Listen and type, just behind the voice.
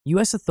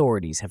U.S.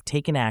 authorities have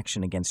taken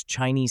action against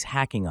Chinese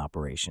hacking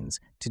operations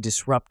to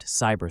disrupt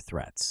cyber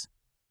threats.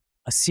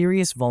 A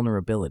serious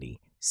vulnerability,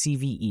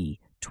 CVE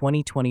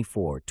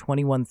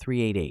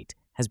 2024-21388,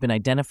 has been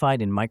identified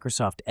in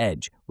Microsoft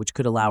Edge, which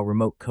could allow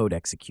remote code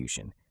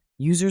execution.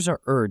 Users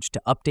are urged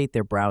to update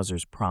their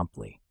browsers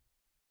promptly.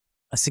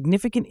 A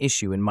significant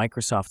issue in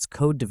Microsoft's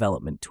code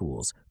development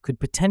tools could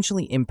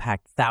potentially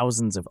impact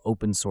thousands of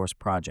open-source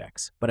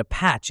projects, but a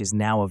patch is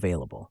now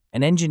available.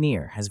 An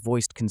engineer has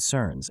voiced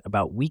concerns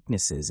about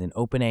weaknesses in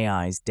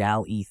OpenAI's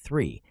DALL-E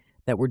 3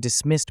 that were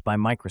dismissed by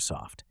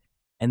Microsoft,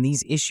 and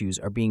these issues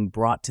are being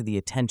brought to the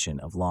attention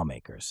of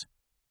lawmakers.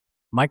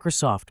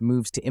 Microsoft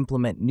moves to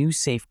implement new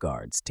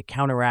safeguards to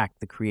counteract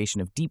the creation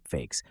of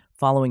deepfakes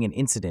following an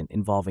incident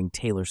involving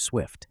Taylor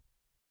Swift.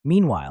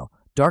 Meanwhile,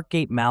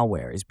 DarkGate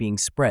malware is being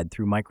spread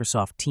through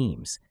Microsoft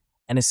Teams,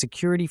 and a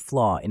security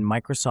flaw in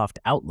Microsoft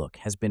Outlook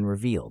has been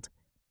revealed,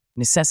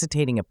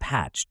 necessitating a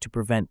patch to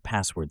prevent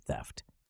password theft.